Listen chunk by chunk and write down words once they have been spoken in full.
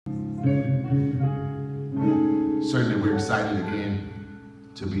Certainly we're excited again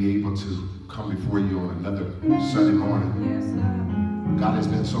to be able to come before you on another Sunday morning. Yes, sir. God has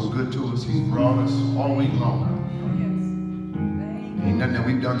been so good to us. He's brought us all week long. Yes. Ain't nothing that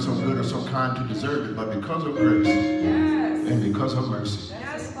we've done so good or so kind to deserve it, but because of grace and because of mercy,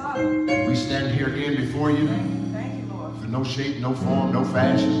 Yes, Father. we stand here again before you. Thank you, Lord. For no shape, no form, no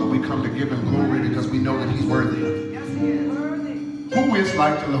fashion, but we come to give him glory because we know that he's worthy of it. Yes, He is worthy. Who is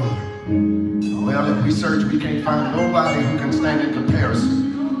like the Lord? Well, if we search, we can't find nobody who can stand in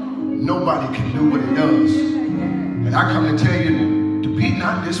comparison. Nobody can do what he does. And I come to tell you to be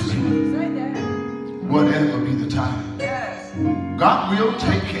not dismayed, Say that. whatever be the time. Yes. God will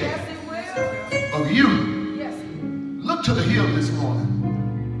take care Yes, He will. of you. Yes. Look to the hill this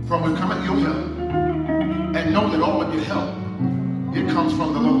morning, from where cometh your help, and know that all of your help, it comes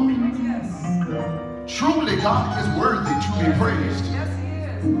from the Lord. Yes. Truly, God is worthy to be praised. Yes,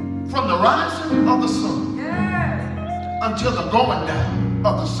 He is. From the rising of the sun Yes. until the going down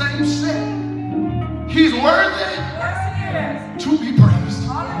of the same set, he's worthy Yes, to be praised. He is.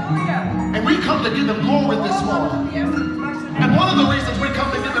 Hallelujah. And we come to give him glory this morning. Yes, we bless your name. And one of the reasons we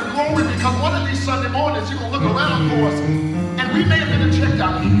come to give him glory, because one of these Sunday mornings you're going to look around for us, and we may have been checked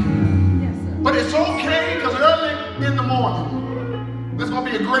out here. Yes, sir. But it's okay, because early in the morning, there's going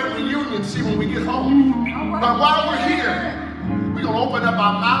to be a great reunion, see, when we get home. But while we're here, we're going to open up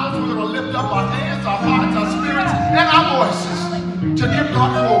our mouths, we're going to lift up our hands, our hearts, our spirits, and our voices to give God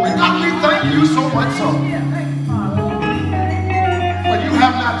glory. God, we thank you so much so. Yeah, thank you, Father. But you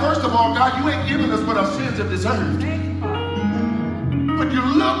have not, first of all, God, you ain't given us what our sins have deserved. Thank you, Father. But you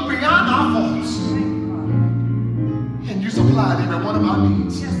look beyond our faults, Thank you, Father. and you supplied every one of our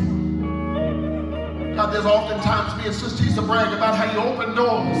needs. Yes, Lord. God, there's oftentimes me and Sister used to brag about how you open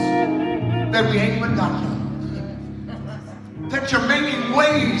doors that we ain't even got to. That you're making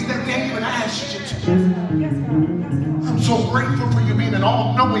ways that we ain't even asked you to. Yes, God. Yes, God. I'm so grateful for you being an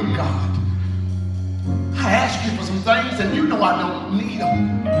all-knowing God. I ask you for some things and you know I don't need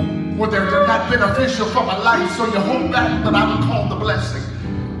them. Well, they're not beneficial for my life, so you hold back what I would call the blessing.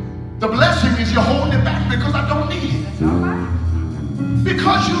 The blessing is you hold it back because I don't need it. That's all right.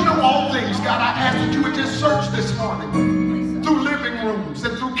 Because you know all things, God, I ask that you would just search this morning through living rooms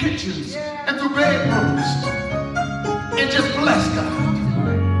and through kitchens and through bedrooms and just bless God.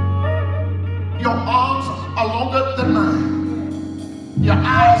 Your arms are longer than mine. Your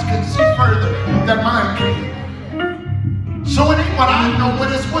eyes can see further than mine can. So it ain't what I know,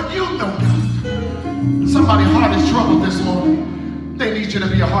 but it's what you know, God. Somebody's heart is troubled this morning. They need you to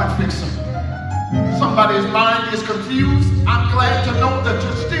be a heart fixer. Somebody's mind is confused. I'm glad to know that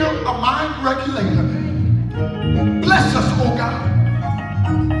you're still a mind regulator. Bless us, oh God.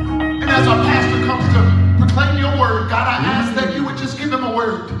 And as our pastor comes to proclaim your word, God, I ask that you would just give him a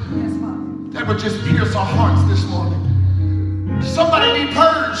word Yes, Father. that would just pierce our hearts this morning. Somebody be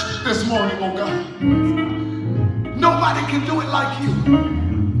purged this morning, oh God. Nobody can do it like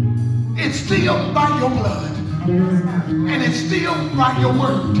you. It's still by your blood. And it's still by your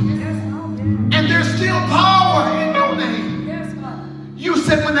word. And there's still power in your name. Yes, Father. You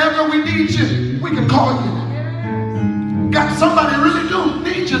said whenever we need you, we can call you. God, somebody really do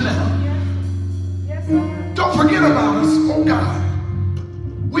need you now. Yes, Lord. Don't forget about us, oh God.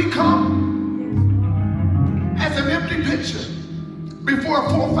 We come as an empty pitcher before a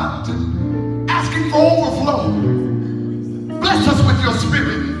full fountain, asking for overflow. Bless us with your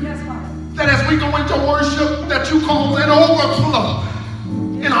spirit, Yes, Father. that as we go into worship, that you cause an overflow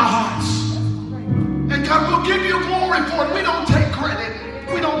in our hearts. And God, we'll give you glory for it. We don't take credit.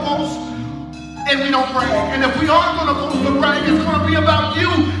 We don't boast. And we don't brag. And if we are going to boast and brag, it's going to be about you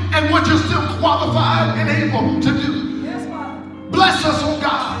and what you're still qualified and able to do. Yes, Father. Bless us, oh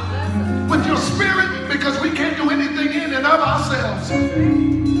God, with your spirit, because we can't do anything in and of ourselves.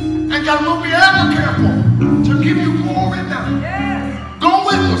 And God, we'll be ever careful to give you glory now. Yes. Go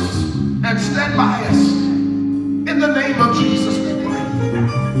with us and stand by us. In the name of Jesus we pray.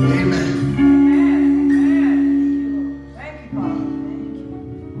 Amen. Thank you, Father.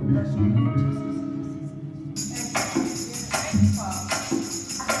 Bless your name, Jesus. Thank you, Father.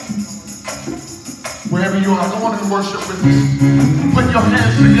 Wherever you are, go on and worship with us. Put your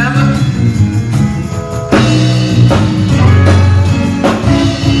hands together.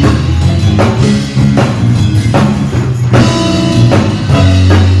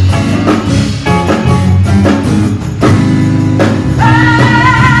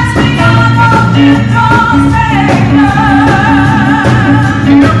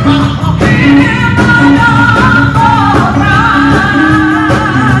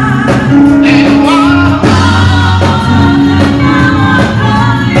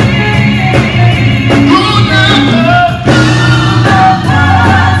 Yeah.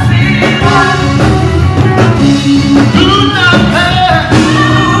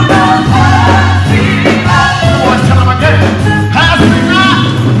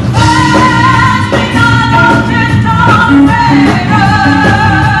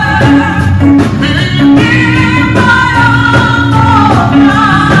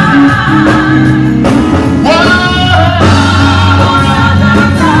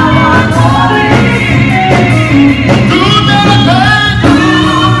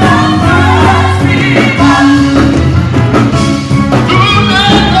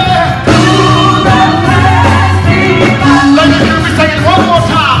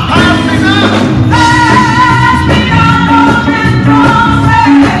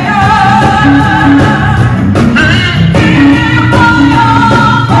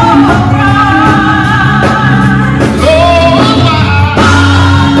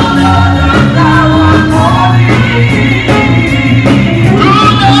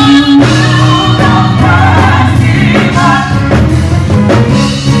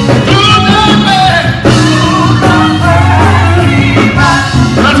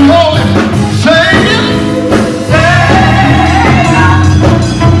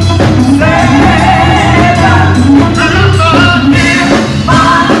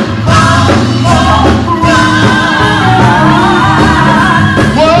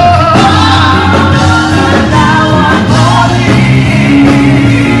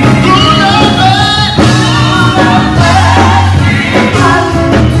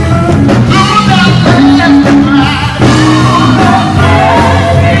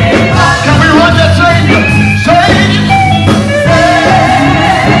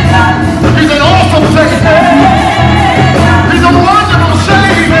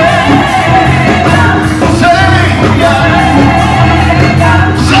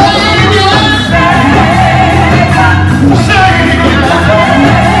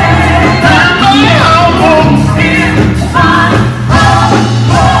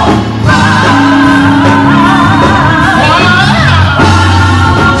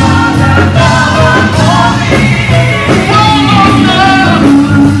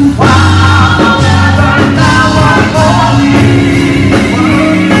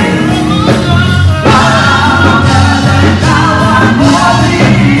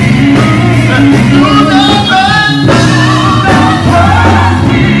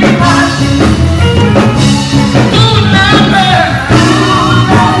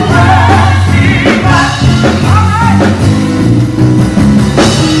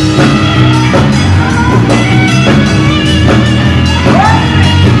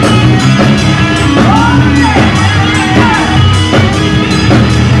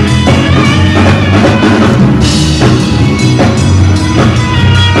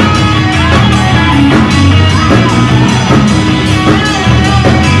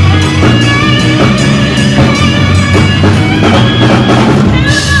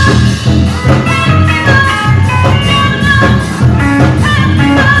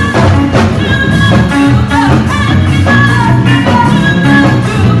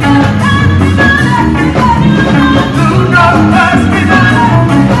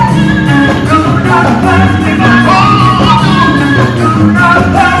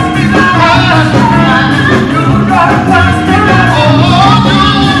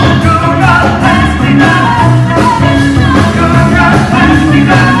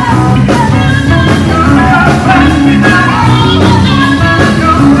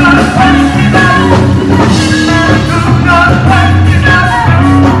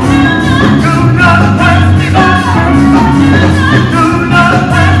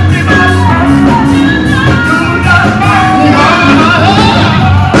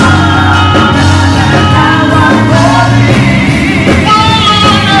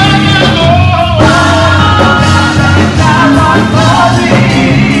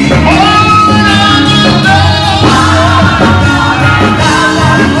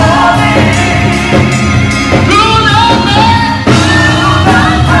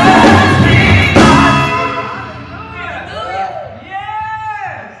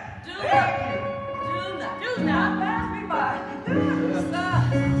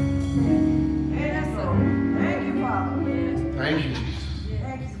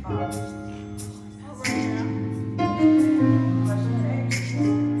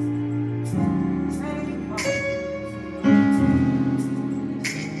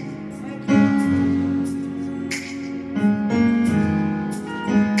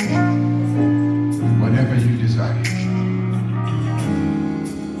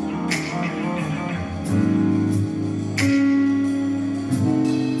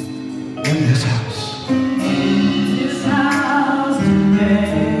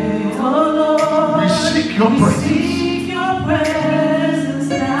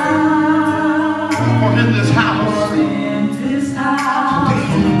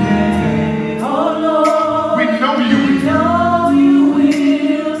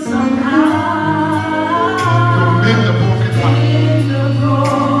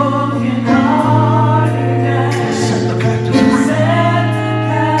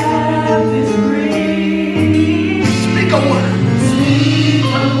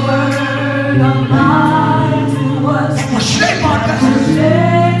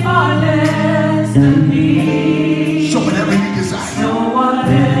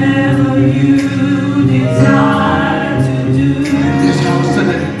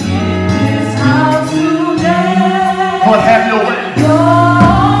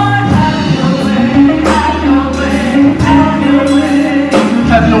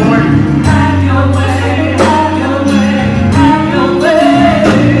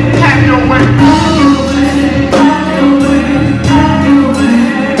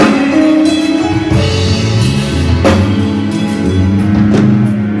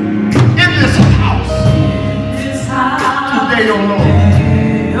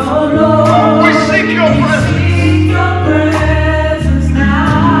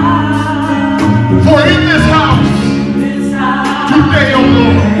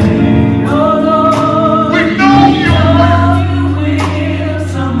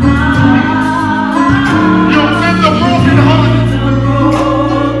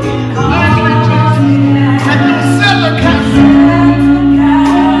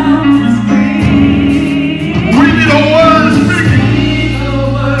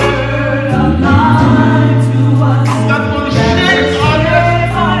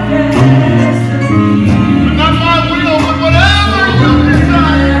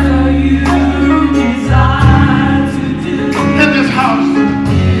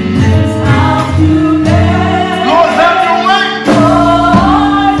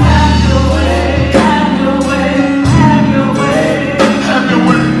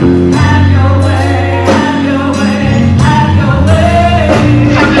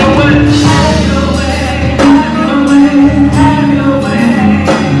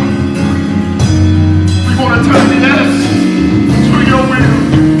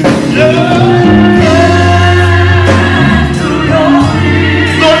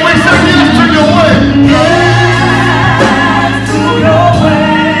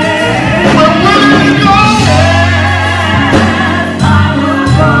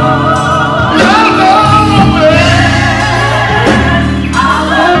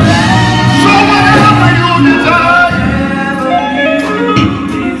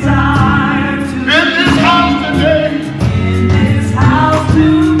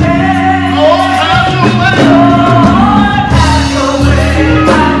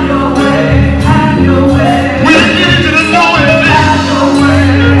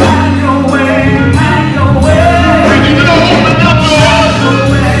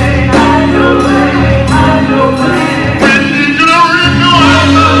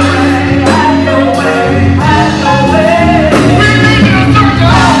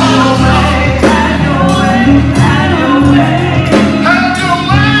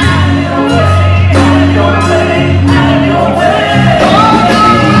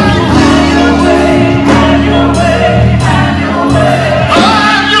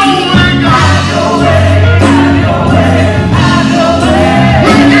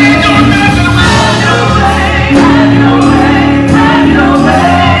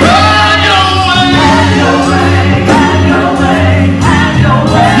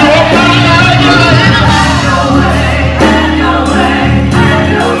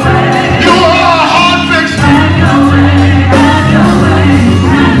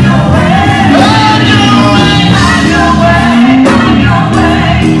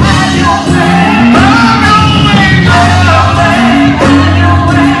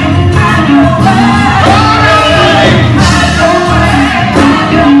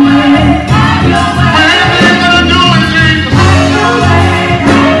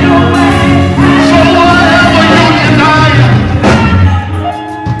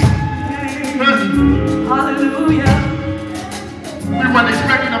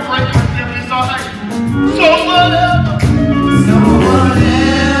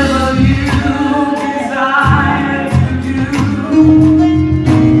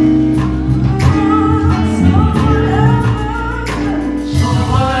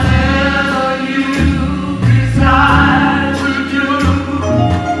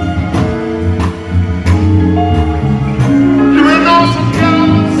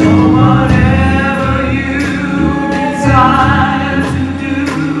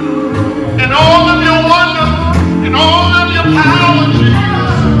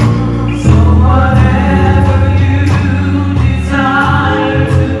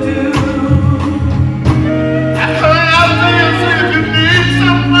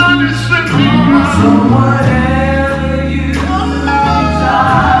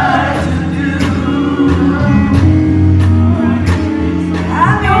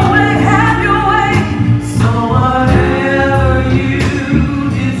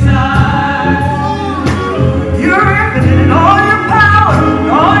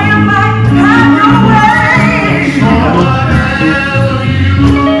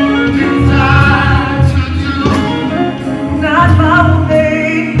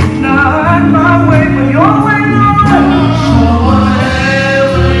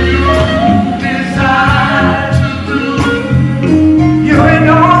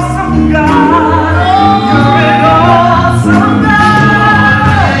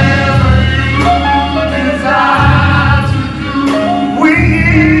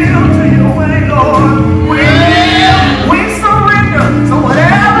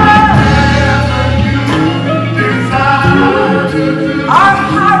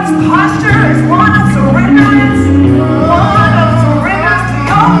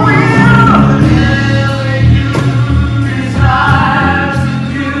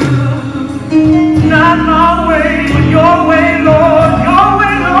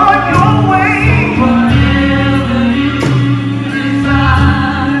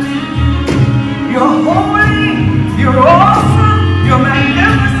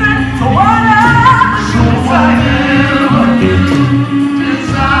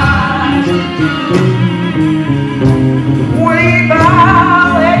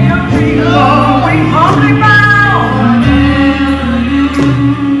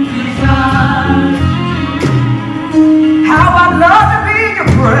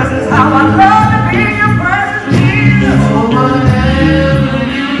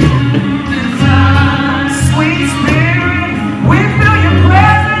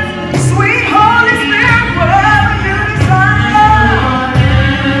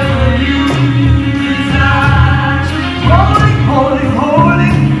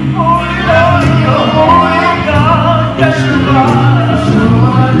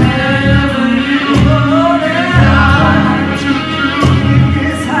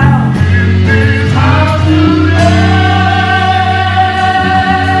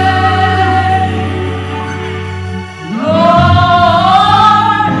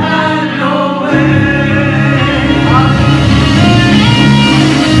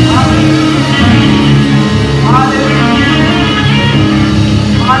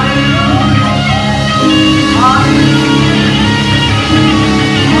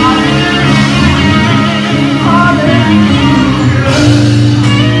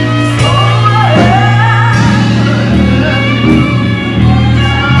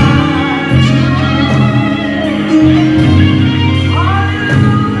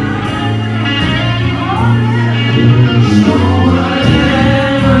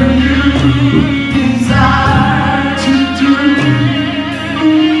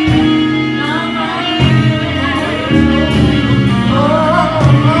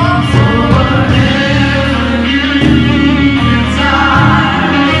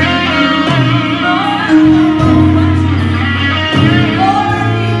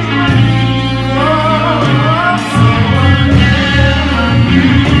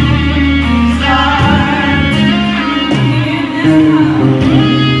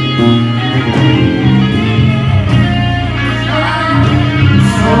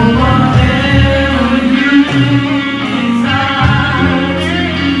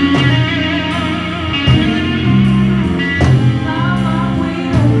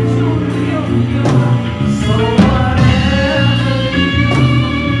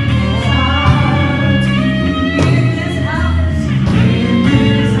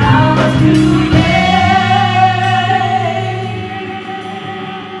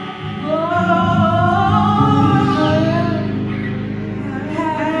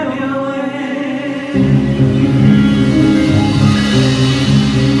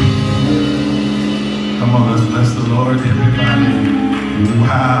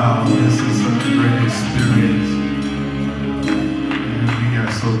 Wow, this is such a great experience. And we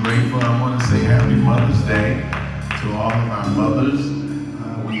are so grateful. I want to say happy Mother's Day to all of our mothers.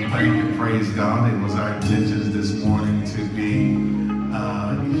 We thank and praise God. It was our intentions this morning to be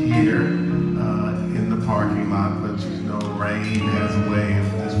here in the parking lot, but you know, rain has a way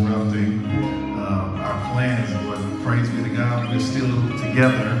of disrupting our plans. But praise be to God, we're still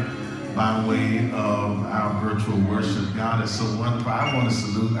together by way of our virtual worship. God is so wonderful. I want to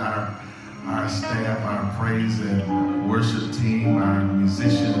salute our staff, our praise and worship team, our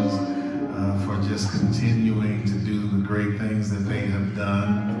musicians, for just continuing to do the great things that they have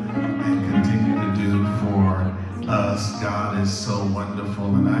done and continue to do for us. God is so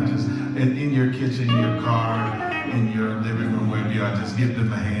wonderful. And I just, in your kitchen, your car, in your living room, wherever you are, just give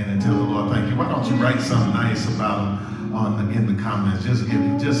them a hand and tell the Lord thank you. Why don't you write something nice about them in the comments? Just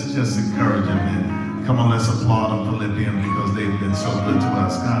encourage them. And come on, let's applaud them, Philippians, because they've been so good to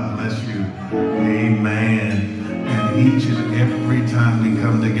us. God bless you. Amen. And each and every time we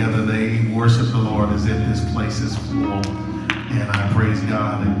come together, they worship the Lord as if this place is full. And I praise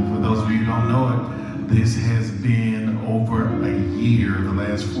God. And for those of you who don't know it, this has been over a year, the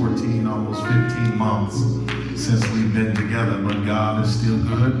last 14, almost 15 months since we've been together. But God is still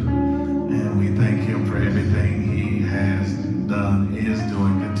good. And we thank him for everything he has done, is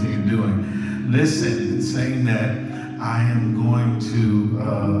doing, continue doing. Listen, saying that, I am going to,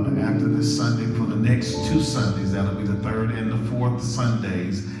 after this Sunday, for the next 2 Sundays, that'll be the 3rd and the 4th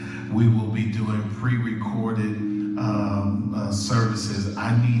Sundays, we will be doing pre-recorded services.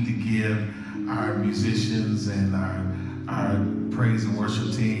 I need to give our musicians and our praise and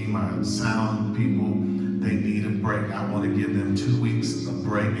worship team, our sound people, they need a break. I want to give them 2 weeks of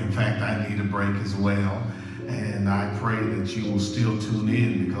break. In fact, I need a break as well. And I pray that you will still tune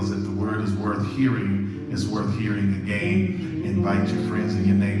in, because if the word is worth hearing, it's worth hearing again. Invite your friends and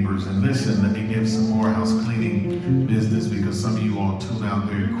your neighbors. And listen, let me give some more house cleaning business, because some of you all tune out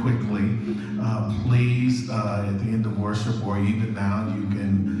very quickly. Please, at the end of worship or even now, you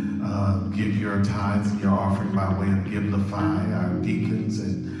can give your tithes and your offering by way of Givelify. Our deacons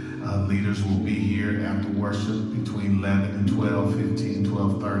and leaders will be here after worship between 11 and 12, 15,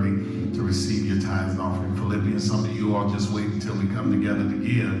 12:30 to receive your tithes and offering. Philippians, some of you all just wait until we come together to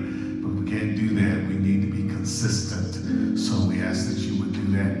give, but we can't do that. We need to be consistent. So we ask that you would do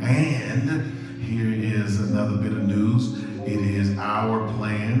that. And here is another bit of news. It is our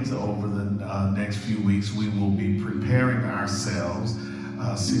plans over the next few weeks. We will be preparing ourselves,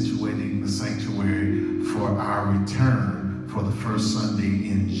 situating the sanctuary for our return for the first Sunday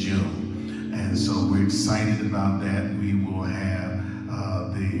in June. And so we're excited about that. We will have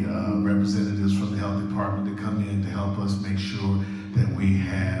the representatives from the health department to come in to help us make sure that we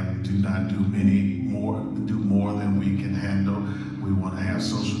do not do more than we can handle. We want to have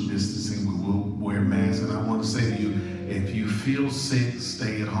social distancing. We will wear masks. And I want to say to you, if you feel sick,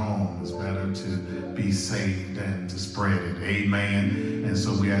 stay at home. It's better to be safe than to spread it. Amen. And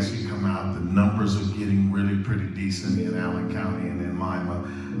so we ask you to come out. The numbers are getting really pretty decent in Allen County and in Lima.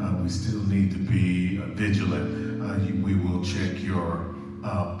 We still need to be vigilant. We will check your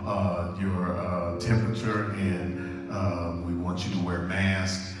temperature, and we want you to wear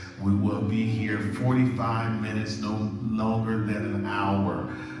masks. We will be here 45 minutes, no longer than an hour.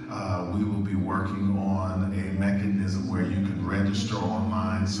 We will be working on a mechanism where you can register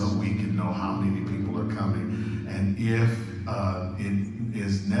online so we can know how many people are coming. And if it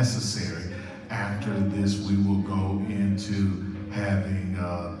is necessary, after this, we will go into having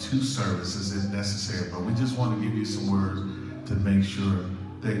 2 services if necessary. But we just want to give you some words to make sure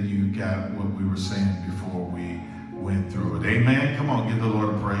that you got what we were saying before we went through it. Amen. Come on, give the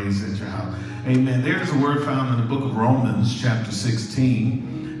Lord a praise at your house. Amen. There's a word found in the book of Romans, chapter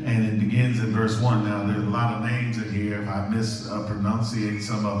 16, and it begins in verse 1. Now, there's a lot of names in here. If I mispronunciate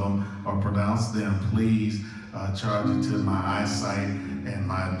some of them or pronounce them, please charge it to my eyesight and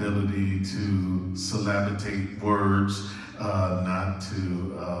my ability to syllabitate words, not to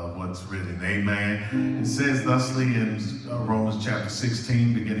what's written. Amen. It says thusly in Romans chapter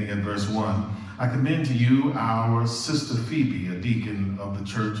 16, beginning at verse 1. I commend to you our sister Phoebe, a deacon of the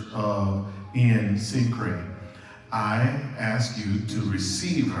church in Cenchreae. I ask you to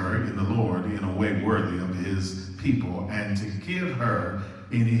receive her in the Lord in a way worthy of his people, and to give her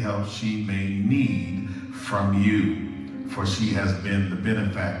any help she may need from you, for she has been the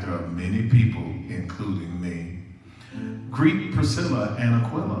benefactor of many people, including me. Greet Priscilla and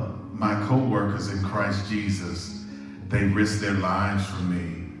Aquila, my co-workers in Christ Jesus. They risked their lives for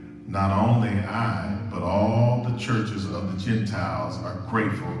me. Not only I, but all the churches of the Gentiles are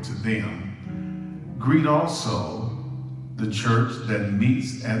grateful to them. Greet also the church that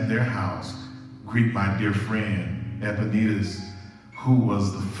meets at their house. Greet my dear friend, Epaenetus, who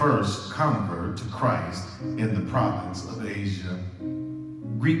was the first convert to Christ in the province of Asia.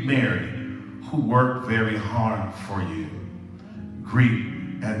 Greet Mary, who worked very hard for you. Greet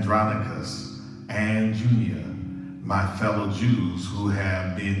Andronicus and Junia, my fellow Jews who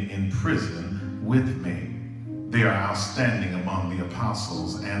have been in prison with me. They are outstanding among the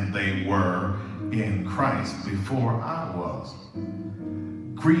apostles, and they were in Christ before I was.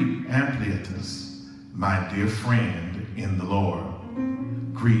 Greet Ampliatus, my dear friend in the Lord.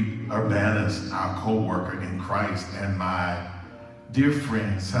 Greet Urbanus, our co-worker in Christ, and my dear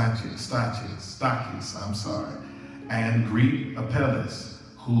friend Stachys, and greet Apelles,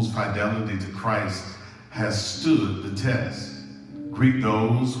 whose fidelity to Christ has stood the test. Greet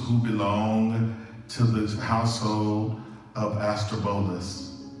those who belong to the household of Astrobulus.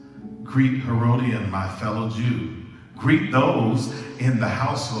 Greet Herodian, my fellow Jew. Greet those in the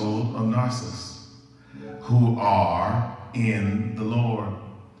household of Narcissus, who are in the Lord.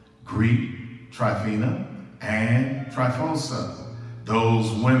 Greet Tryphena and Tryphosa,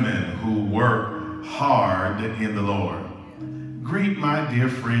 those women who work hard in the Lord. Greet my dear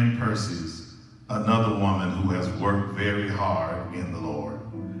friend Persis, another woman who has worked very hard in the Lord.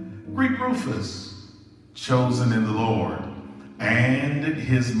 Greet Rufus, chosen in the Lord, and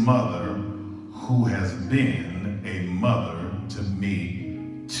his mother, who has been a mother to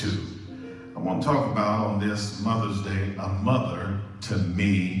me too. I want to talk about on this Mother's Day, a mother to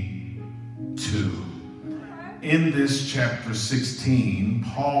me too. In this chapter 16,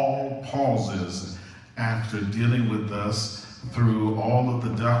 Paul pauses after dealing with us through all of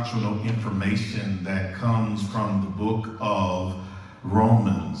the doctrinal information that comes from the book of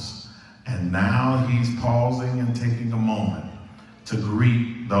Romans. And now he's pausing and taking a moment to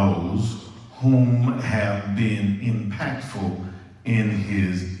greet those whom have been impactful in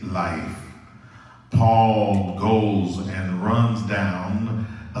his life. Paul goes and runs down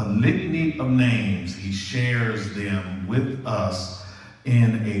a litany of names. He shares them with us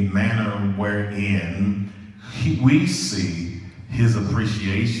in a manner wherein we see his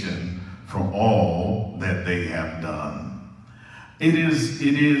appreciation for all that they have done. It is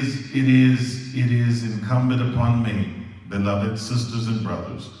incumbent upon me, beloved sisters and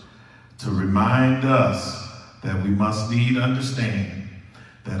brothers, to remind us that we must need understand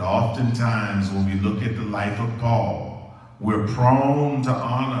that oftentimes when we look at the life of Paul, we're prone to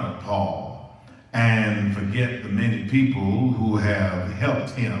honor Paul and forget the many people who have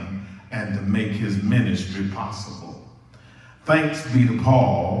helped him and to make his ministry possible. Thanks be to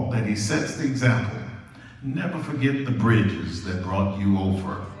Paul that he sets the example. Never forget the bridges that brought you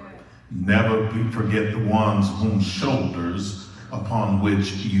over. Never forget the ones whose shoulders upon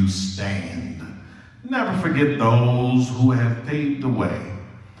which you stand. Never forget those who have paved the way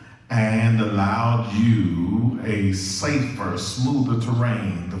and allowed you a safer, smoother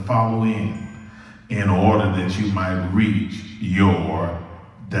terrain to follow in order that you might reach your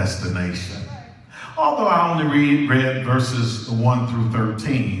destination. Although I only read verses 1 through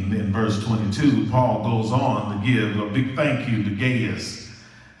 13, in verse 22, Paul goes on to give a big thank you to Gaius.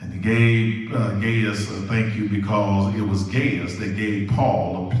 And he gave Gaius a thank you because it was Gaius that gave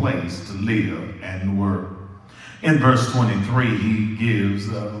Paul a place to live and work. In verse 23, he gives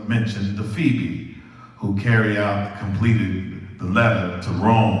mention to Phoebe, who completed the letter to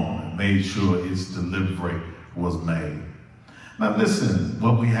Rome and made sure its delivery was made. Now listen,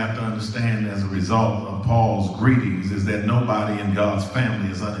 what we have to understand as a result of Paul's greetings is that nobody in God's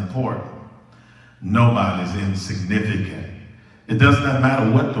family is unimportant. Nobody's insignificant. It does not matter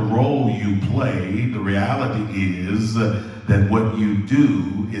what the role you play. The reality is that what you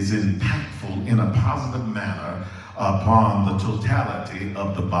do is impactful in a positive manner upon the totality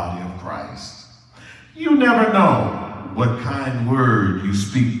of the body of Christ. You never know what kind word you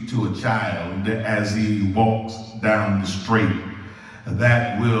speak to a child as he walks down the street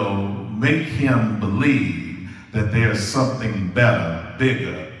that will make him believe that there's something better,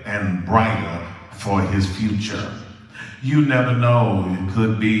 bigger, and brighter for his future. You never know. It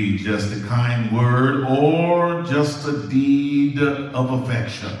could be just a kind word or just a deed of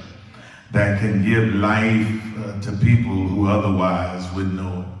affection that can give life to people who otherwise would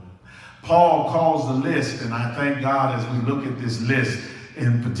know it. Paul calls the list, and I thank God as we look at this list,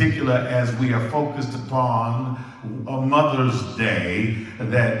 in particular as we are focused upon a Mother's Day,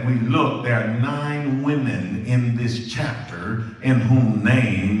 that we look, there are 9 women in this chapter in whom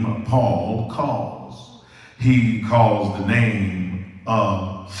name Paul calls. He calls the name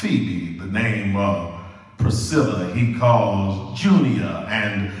of Phoebe, the name of Priscilla. He calls Junia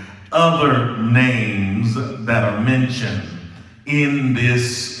and other names that are mentioned in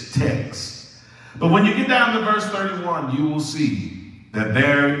this text. But when you get down to verse 31, you will see that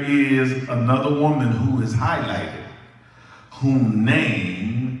there is another woman who is highlighted, whose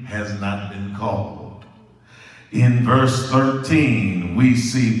name has not been called. In verse 13, we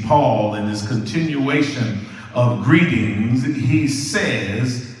see Paul in his continuation of greetings. He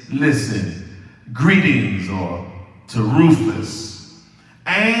says, listen, greetings or to Rufus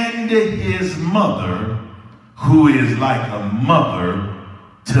and his mother, who is like a mother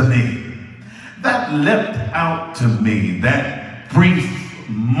to me. That leapt out to me, that brief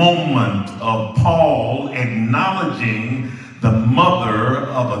moment of Paul acknowledging the mother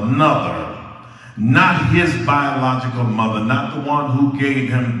of another. Not his biological mother, not the one who gave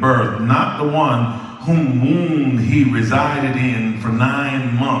him birth, not the one whom womb he resided in for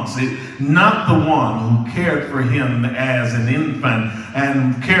 9 months, not the one who cared for him as an infant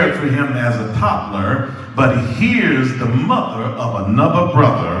and cared for him as a toddler, but here's the mother of another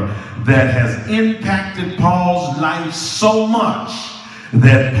brother that has impacted Paul's life so much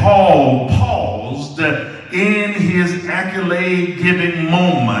that Paul paused in his accolade-giving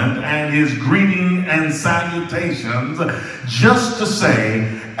moment and his greeting and salutations just to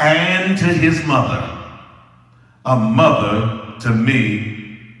say, and to his mother, a mother to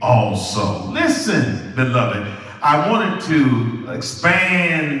me also. Listen, beloved, I wanted to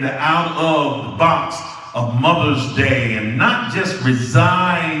expand out of the box of Mother's Day and not just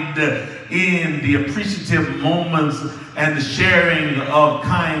reside in the appreciative moments and the sharing of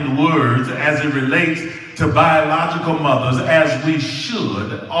kind words as it relates to biological mothers, as we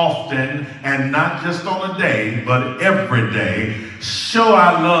should often, and not just on a day, but every day, show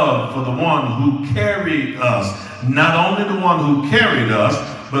our love for the one who carried us. Not only the one who carried us,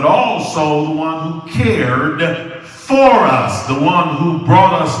 but also the one who cared for us, the one who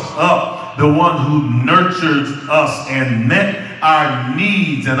brought us up, the one who nurtured us and met our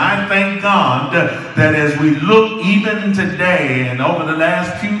needs. And I thank God that as we look even today and over the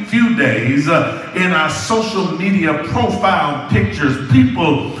last few days in our social media profile pictures,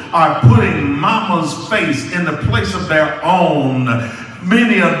 people are putting mama's face in the place of their own.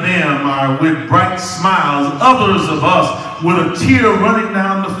 Many of them are with bright smiles, others of us with a tear running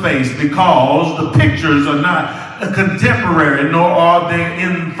down the face because the pictures are not contemporary, nor are they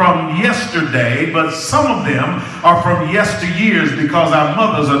from yesterday, but some of them are from yesteryears because our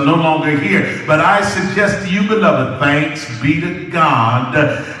mothers are no longer here. But I suggest to you, beloved, thanks be to God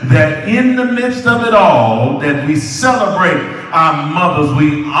that in the midst of it all, that we celebrate our mothers,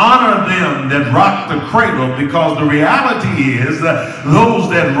 we honor them that rock the cradle, because the reality is that those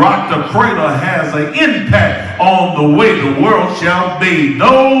that rock the cradle has an impact on the way the world shall be.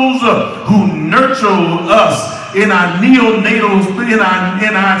 Those who nurture us in our neonatals,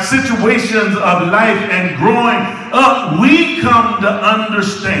 in our situations of life and growing up, we come to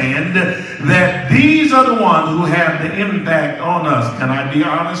understand that these are the ones who have the impact on us. Can I be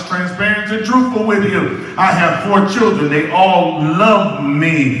honest, transparent, and truthful with you? I have 4 children. They all love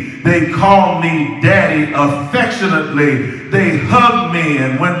me. They call me daddy affectionately. They hug me.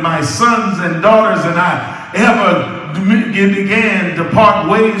 And when my sons and daughters and I ever began to part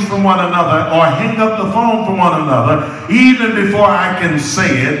ways from one another or hang up the phone from one another, even before I can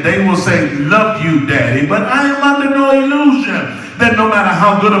say it, they will say, love you, daddy. But I am under no illusion that no matter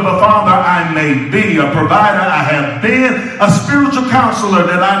how good of a father I may be, a provider I have been, a spiritual counselor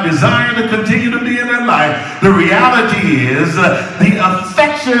that I desire to continue to be in their life, the reality is the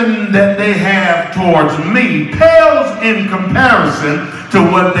affection that they have towards me pales in comparison to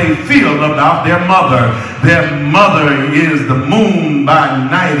what they feel about their mother. Their mother is the moon by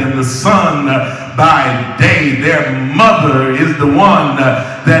night and the sun by day. Their mother is the one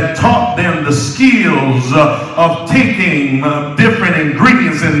that taught them the skills of taking different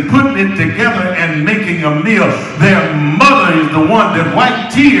ingredients and putting it together and making a meal. Their mother is the one that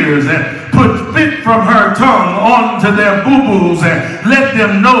wiped tears and put spit from her tongue onto their boo-boos and let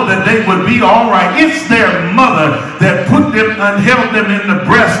them know that they would be all right. It's their mother that put them and held them in the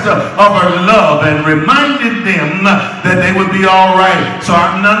breast of her love and reminded them that they would be all right. So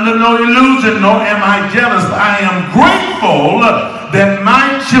I'm under no illusion, nor am I jealous. I am grateful that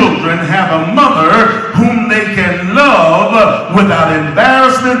my children have a mother whom they can love without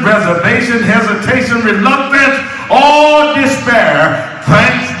embarrassment, reservation, hesitation, reluctance, or despair.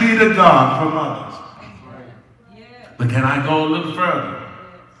 Thanks be to God for mothers. But can I go a little further?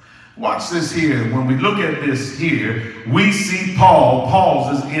 Watch this here. When we look at this here, we see Paul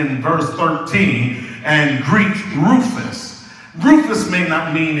pauses in verse 13 and greets Rufus. Rufus may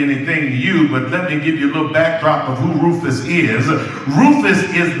not mean anything to you, but let me give you a little backdrop of who Rufus is. Rufus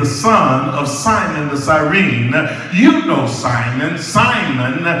is the son of Simon the Cyrene. You know Simon.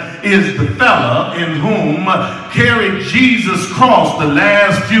 Simon is the fella in whom carried Jesus' cross the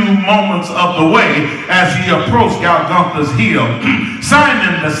last few moments of the way as he approached Golgotha's hill.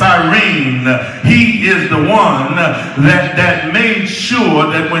 Simon the Cyrene, he is the one that made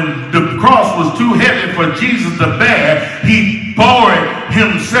sure that when the cross was too heavy for Jesus to bear, he bore it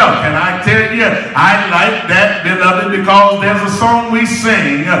himself. And I tell you, I like that, beloved, because there's a song we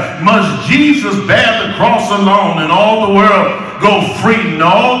sing, must Jesus bear the cross alone and all the world go free?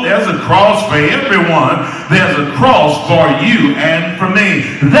 No, there's a cross for everyone. There's a cross for you and for me.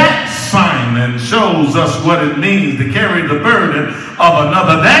 That Simon shows us what it means to carry the burden of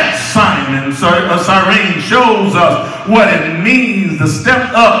another. That Simon Cyrene shows us what it means to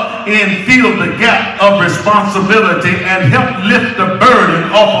step up and fill the gap of responsibility and help lift the burden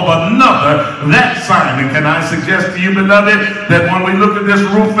off of another. That Simon. Can I suggest to you, beloved, that when we look at this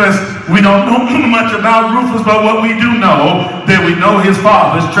Rufus, we don't know much about Rufus, but what we do know, that we know his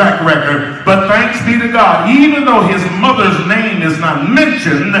father's track record. But thanks be to God, even though his mother's name is not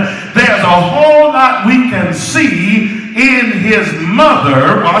mentioned, there's a whole lot we can see in his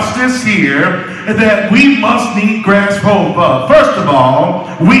mother, watch this here, that we must need grasp hold of. First of all,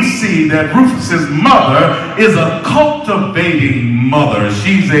 we see that Rufus's mother is a cultivating mother.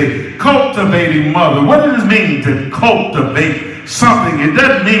 She's a cultivating mother. What does it mean to cultivate something? It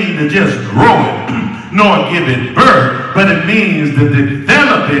doesn't mean to just grow it nor give it birth, but it means to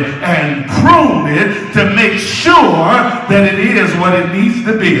develop it and prune it to make sure that it is what it needs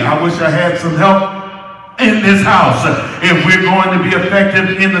to be. I wish I had some help in this house if we're going to be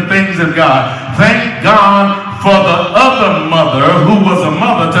effective in the things of God. Thank God for the other mother who was a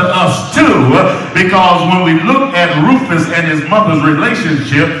mother to us too, because when we look at Rufus and his mother's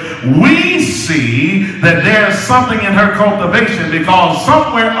relationship, we see that there's something in her cultivation, because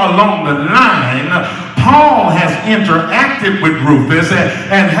somewhere along the line Paul has interacted with Rufus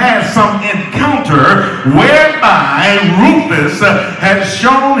and has some encounter whereby Rufus has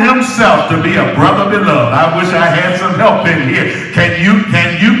shown himself to be a brother beloved. I wish I had some help in here. Can you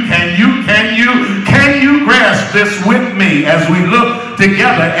grasp this with me as we look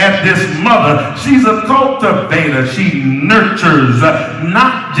together at this mother? She's a cultivator. She nurtures,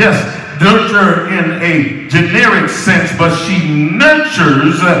 not just nurture in a generic sense, but she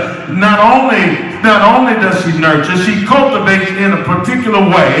nurtures. Not only does she nurture, she cultivates in a particular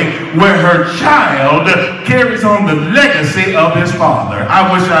way where her child carries on the legacy of his father. I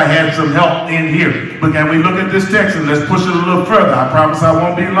wish I had some help in here. But can we look at this text and let's push it a little further? I promise I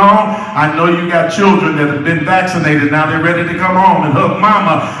won't be long. I know you got children that have been vaccinated. Now they're ready to come home and hug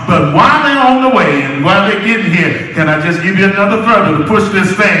mama. But while they're on the way and while they're getting here, can I just give you another further to push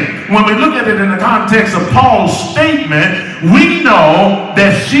this thing? When we look at it in the context of Paul's statement, we know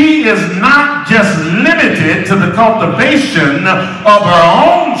that she is not just limited to the cultivation of her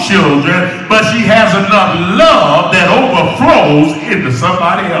own children, but she has enough love that overflows into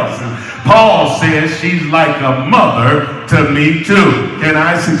somebody else's. Paul says she's like a mother to me too. Can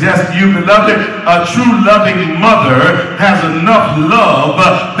I suggest to you, beloved, a true loving mother has enough love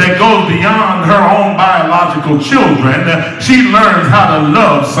that goes beyond her own biological children. She learns how to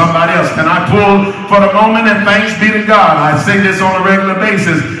love somebody else. Can I pull for a moment? And thanks be to God, I say this on a regular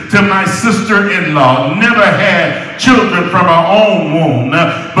basis to my sister-in-law. Never had children from her own womb,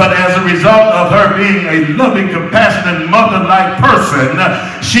 but as a result of her being a loving, compassionate, mother-like person,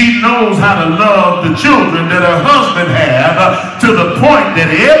 she knows how to love the children that her husband have, to the point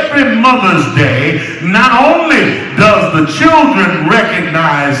that every Mother's Day, not only does the children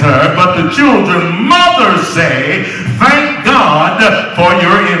recognize her, but the children's mothers say, thank God for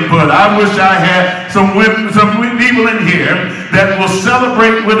your input. I wish I had some people in here that will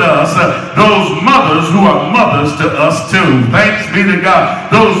celebrate with us those mothers who are mothers to us too. Thanks be to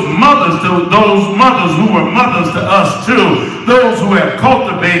God. Those mothers who were mothers to us too. Those who have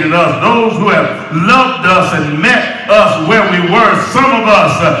cultivated us. Those who have loved us and met us where we were. Some of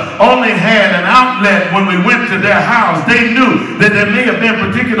us only had an outlet when we went to their house. They knew that there may have been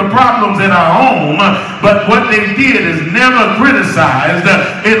particular problems in our home, but what they did is never criticized.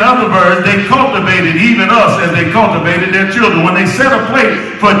 In other words, they cultivated even us as they cultivated their children. When they set a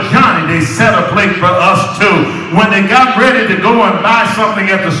plate for Johnny, they set a plate for us too. When they got ready to go and buy something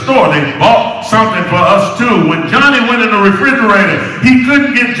at the store, they bought something for us too. When Johnny went in the refrigerator, he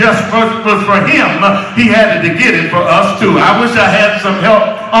couldn't get just for him. He had to get it for us too. I wish I had some help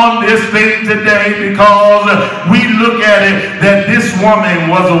on this thing today, because we look at it that this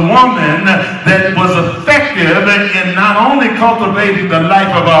woman was a woman that was effective in not only cultivating the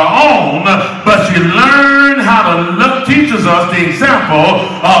life of our own, but she learned how to look, teaches us the example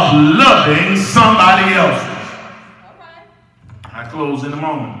of loving somebody else. I close in a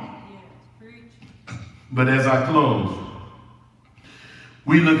moment. But as I close,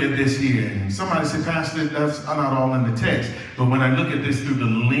 we look at this here, and somebody said, Pastor, that's not all in the text. But when I look at this through the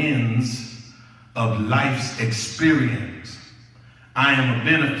lens of life's experience, I am a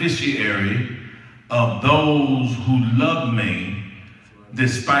beneficiary of those who love me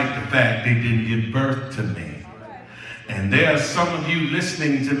despite the fact they didn't give birth to me. And there are some of you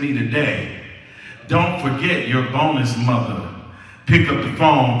listening to me today. Don't forget your bonus mother. Pick up the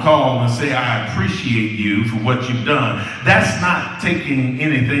phone, call, and say, I appreciate you for what you've done. That's not taking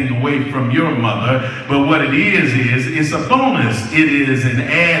anything away from your mother, but what it is it's a bonus. It is an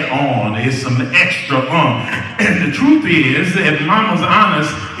add-on. It's some extra And the truth is, if mama's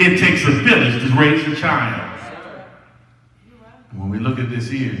honest, it takes a village to raise a child. When we look at this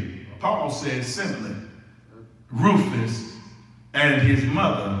here, Paul says simply, Rufus and his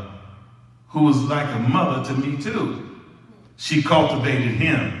mother, who was like a mother to me too. She cultivated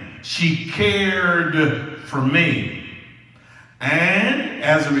him. She cared for me. And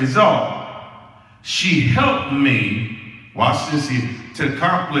as a result, she helped me, watch this here, to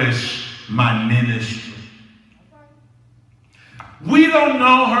accomplish my ministry. We don't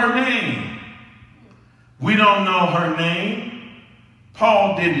know her name. We don't know her name.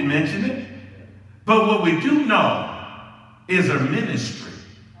 Paul didn't mention it. But what we do know is her ministry.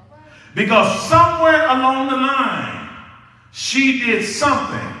 Because somewhere along the line, she did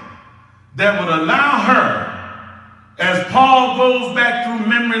something that would allow her, as Paul goes back through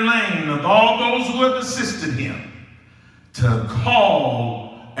memory lane of all those who have assisted him, to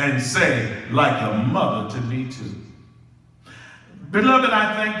call and say, like a mother to me too. Beloved,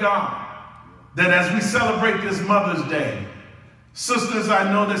 I thank God that as we celebrate this Mother's Day, sisters,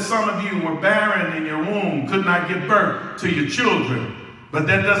 I know that some of you were barren in your womb, could not give birth to your children, but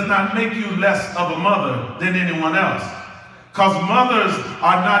that does not make you less of a mother than anyone else. Because mothers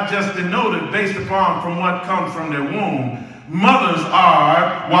are not just denoted based upon from what comes from their womb. Mothers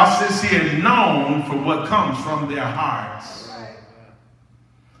are, watch this here, known for what comes from their hearts.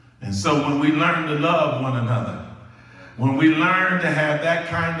 And so when we learn to love one another, when we learn to have that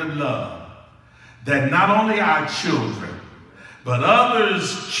kind of love, that not only our children, but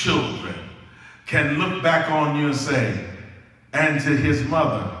others' children can look back on you and say, and to his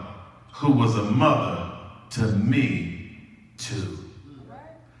mother, who was a mother to me too.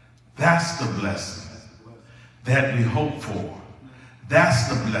 That's the blessing that we hope for. That's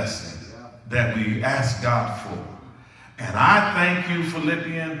the blessing that we ask God for. And I thank you,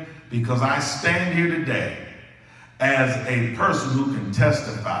 Philippians, because I stand here today as a person who can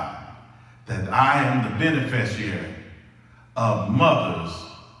testify that I am the beneficiary of mothers,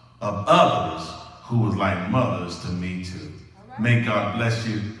 of others who was like mothers to me too. May God bless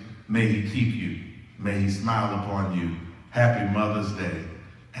you. May he keep you. May he smile upon you. Happy Mother's Day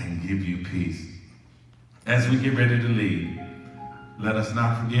and give you peace. As we get ready to leave, let us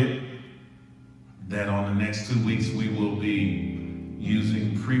not forget that on the next 2 weeks we will be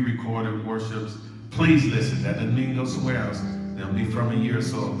using pre-recorded worships. Please listen. That doesn't mean go somewhere else. They'll be from a year or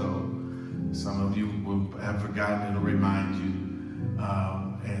so ago. Some of you will have forgotten. It'll remind you.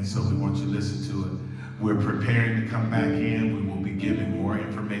 And so we want you to listen to it. We're preparing to come back in. We will be giving more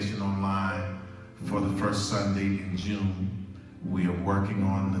information online for the first Sunday in June. We are working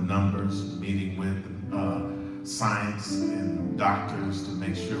on the numbers, meeting with science and doctors to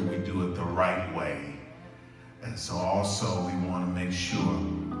make sure we do it the right way. And so also we want to make sure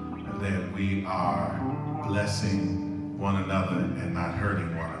that we are blessing one another and not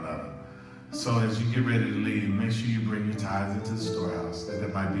hurting one another. So as you get ready to leave, make sure you bring your tithes into the storehouse, that there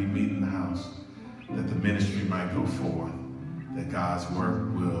might be meat in the house, that the ministry might go forth, that God's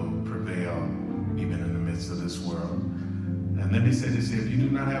work will prevail even in the midst of this world. And let me say this here, if you do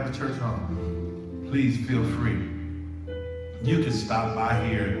not have a church home, please feel free. You can stop by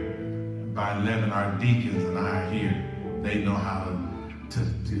here by 11. Our deacons and I are here. They know how to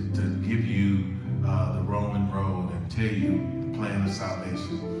give you the Roman road and tell you the plan of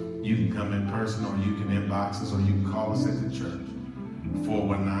salvation. You can come in person, or you can inbox us, or you can call us at the church.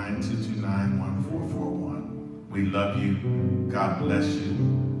 419-229-1441. We love you. God bless you.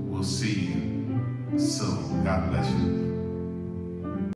 We'll see you soon. God bless you.